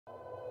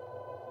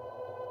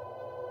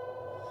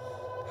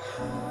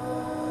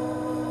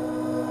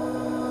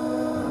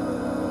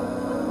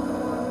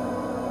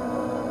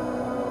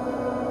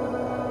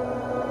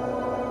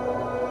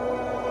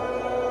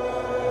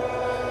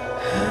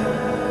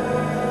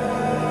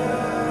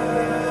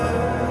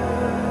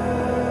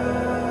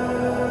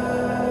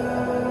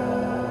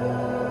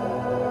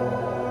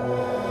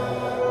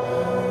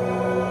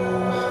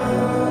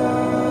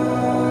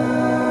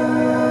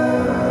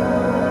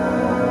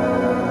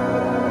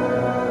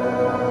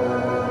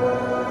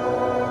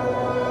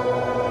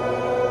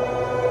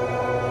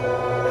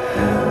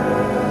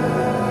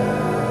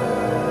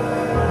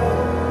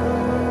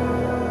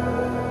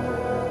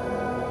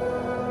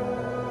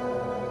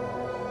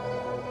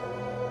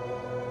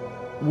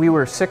We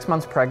were 6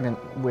 months pregnant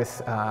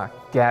with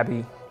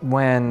Gabby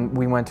when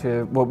we went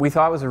to what we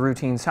thought was a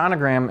routine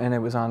sonogram, and it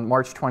was on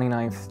March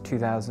 29th,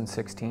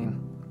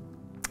 2016.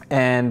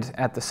 And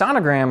at the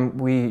sonogram,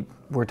 we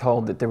were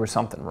told that there was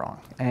something wrong.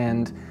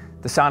 And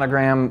the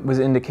sonogram was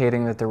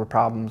indicating that there were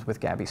problems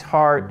with Gabby's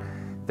heart,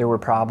 there were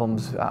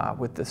problems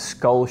with the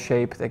skull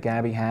shape that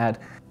Gabby had,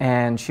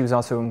 and she was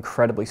also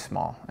incredibly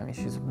small. I mean,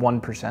 she's 1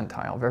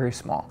 percentile, very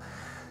small.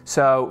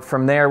 So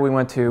from there, we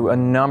went to a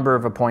number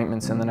of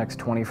appointments in the next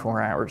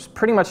 24 hours,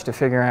 pretty much to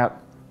figure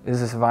out, is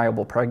this a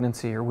viable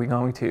pregnancy? Are we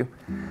going to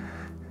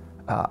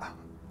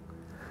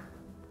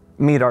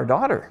meet our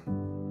daughter?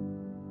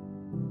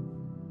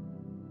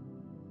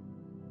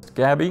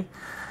 Gabby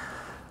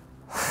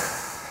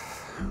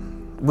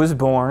was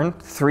born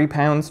 3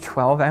 pounds,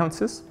 12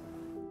 ounces.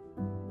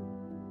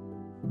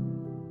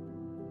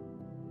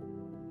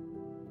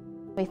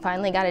 We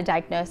finally got a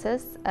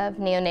diagnosis of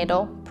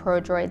Neonatal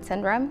Progeroid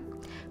Syndrome,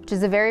 which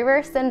is a very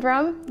rare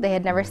syndrome. They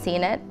had never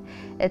seen it.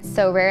 It's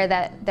so rare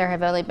that there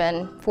have only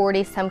been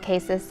 40-some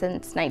cases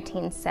since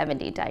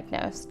 1970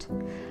 diagnosed.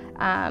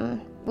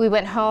 We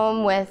went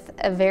home with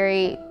a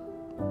very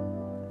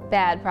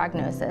bad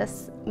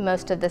prognosis.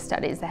 Most of the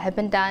studies that have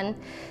been done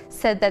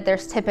said that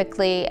there's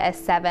typically a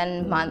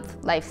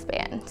 7-month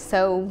lifespan.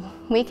 So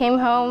we came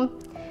home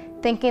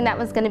thinking that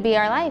was going to be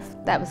our life.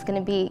 That was going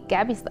to be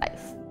Gabby's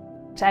life.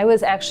 I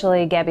was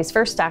actually Gabby's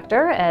first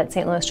doctor at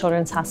St. Louis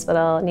Children's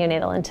Hospital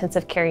Neonatal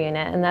Intensive Care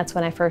Unit, and that's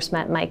when I first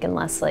met Mike and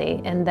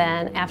Leslie. And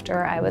then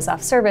after I was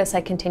off service,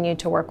 I continued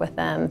to work with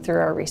them through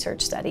our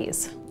research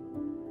studies.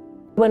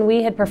 When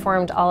we had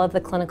performed all of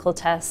the clinical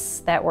tests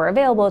that were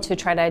available to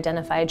try to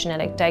identify a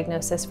genetic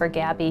diagnosis for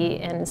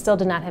Gabby and still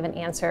did not have an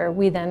answer,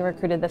 we then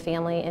recruited the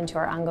family into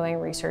our ongoing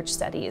research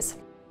studies.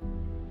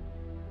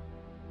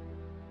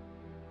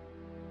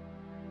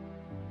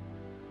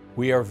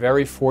 We are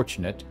very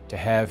fortunate to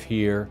have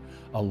here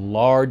a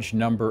large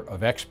number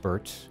of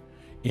experts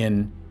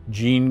in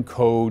gene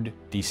code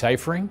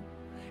deciphering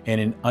and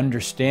in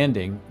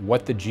understanding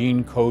what the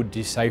gene code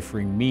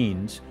deciphering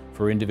means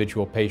for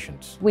individual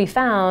patients. We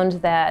found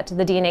that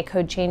the DNA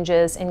code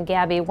changes in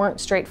Gabby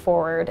weren't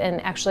straightforward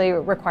and actually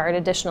required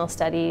additional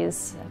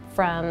studies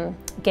from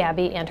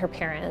Gabby and her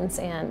parents.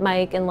 And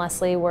Mike and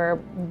Leslie were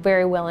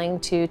very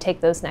willing to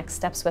take those next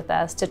steps with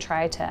us to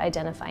try to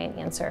identify an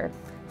answer.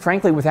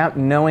 Frankly, without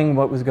knowing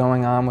what was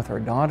going on with our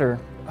daughter,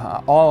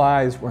 all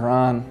eyes were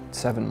on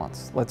 7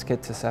 months. Let's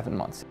get to 7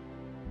 months.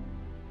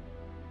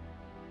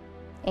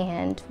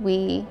 And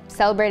we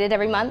celebrated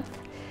every month,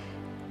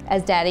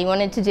 as Daddy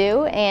wanted to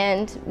do,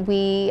 and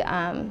we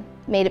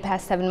made it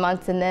past 7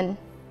 months, and then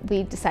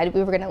we decided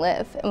we were going to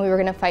live and we were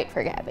going to fight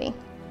for Gabby.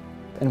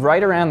 And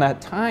right around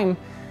that time,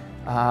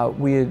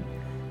 we had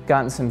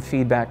gotten some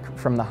feedback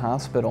from the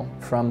hospital,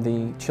 from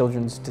the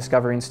Children's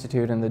Discovery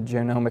Institute and the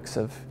Genomics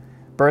of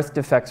Birth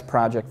Defects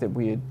project that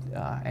we had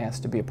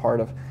asked to be a part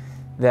of,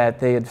 that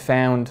they had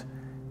found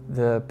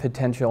the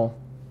potential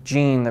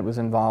gene that was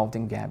involved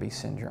in Gabby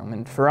syndrome.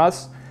 And for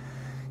us,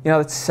 you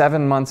know, it's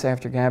 7 months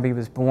after Gabby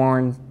was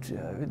born.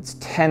 It's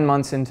 10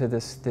 months into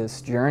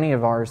this journey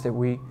of ours that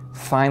we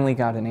finally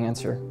got an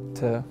answer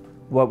to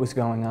what was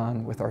going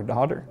on with our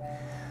daughter.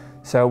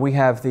 So we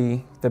have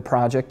the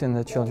project and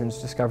the Children's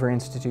Discovery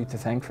Institute to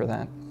thank for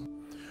that.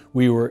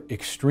 We were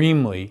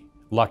extremely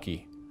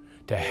lucky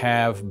to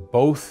have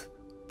both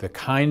the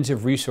kinds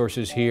of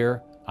resources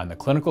here on the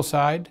clinical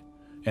side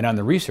and on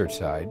the research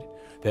side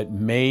that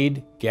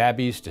made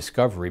Gabby's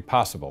discovery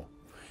possible.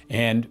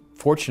 And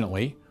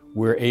fortunately,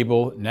 we're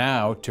able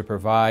now to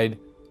provide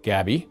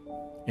Gabby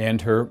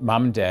and her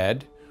mom and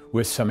dad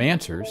with some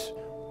answers.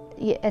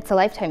 It's a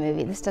Lifetime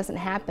movie. This doesn't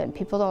happen.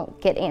 People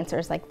don't get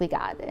answers like we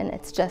got, and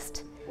it's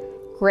just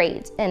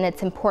great. And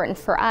it's important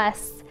for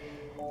us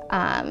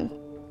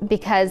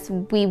because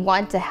we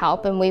want to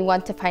help and we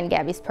want to find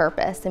Gabby's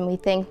purpose, and we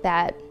think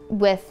that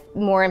with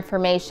more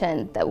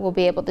information that we'll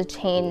be able to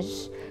change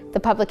the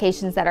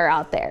publications that are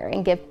out there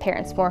and give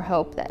parents more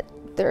hope that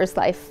there's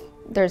life.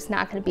 There's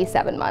not going to be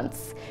 7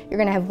 months. You're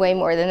going to have way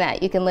more than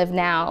that. You can live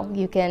now.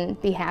 You can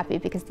be happy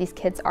because these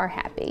kids are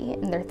happy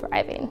and they're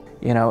thriving.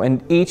 You know,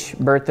 and each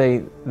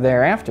birthday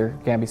thereafter,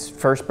 Gabby's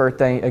first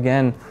birthday,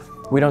 again,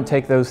 we don't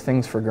take those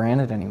things for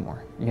granted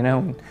anymore. You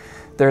know,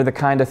 they're the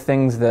kind of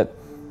things that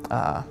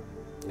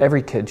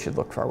every kid should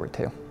look forward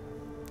to.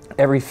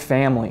 Every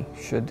family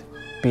should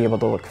be able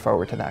to look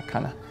forward to that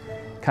kind of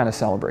kind of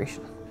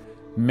celebration.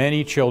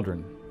 Many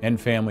children and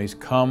families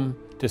come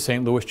to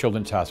St. Louis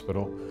Children's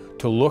Hospital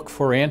to look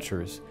for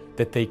answers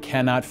that they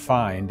cannot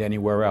find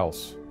anywhere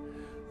else.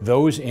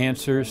 Those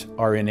answers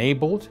are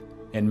enabled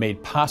and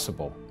made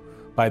possible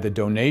by the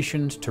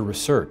donations to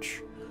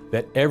research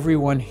that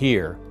everyone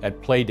here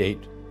at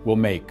Playdate will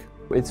make.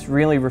 It's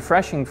really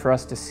refreshing for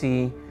us to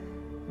see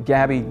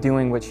Gabby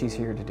doing what she's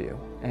here to do.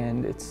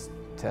 And it's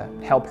to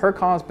help her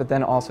cause, but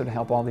then also to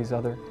help all these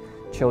other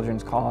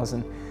children's cause.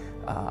 And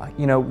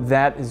you know,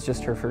 that is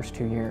just her first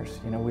 2 years.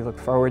 You know, we look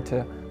forward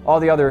to all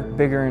the other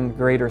bigger and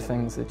greater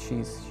things that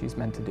she's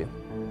meant to do.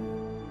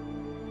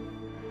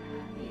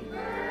 Happy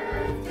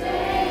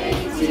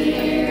birthday,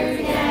 dear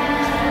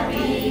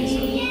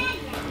Gabby.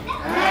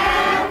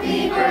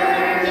 Happy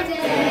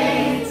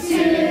birthday to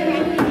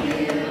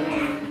you.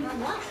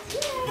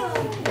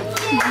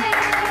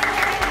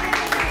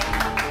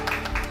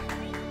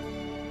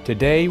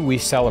 Today we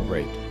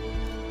celebrate.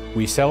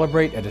 We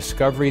celebrate a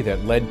discovery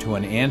that led to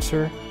an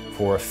answer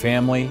for a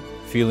family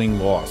feeling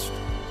lost.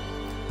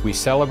 We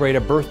celebrate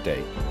a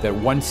birthday that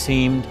once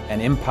seemed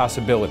an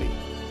impossibility.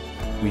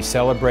 We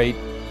celebrate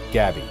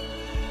Gabby.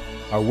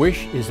 Our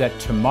wish is that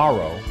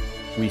tomorrow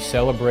we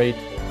celebrate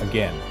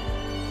again,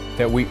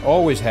 that we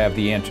always have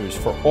the answers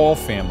for all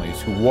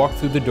families who walk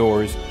through the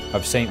doors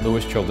of St.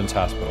 Louis Children's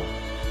Hospital.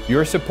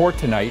 Your support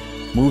tonight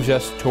moves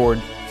us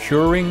toward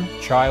curing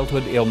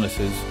childhood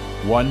illnesses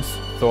once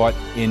thought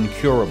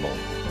incurable.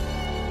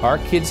 Our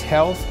kids'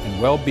 health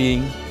and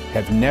well-being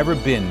have never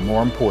been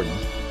more important,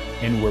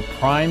 and we're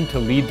primed to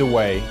lead the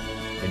way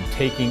in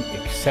taking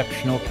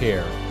exceptional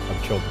care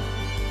of children.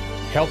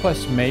 Help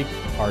us make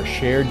our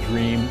shared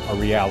dream a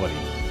reality.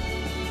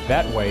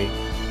 That way,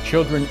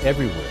 children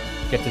everywhere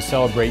get to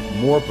celebrate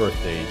more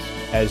birthdays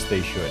as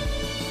they should.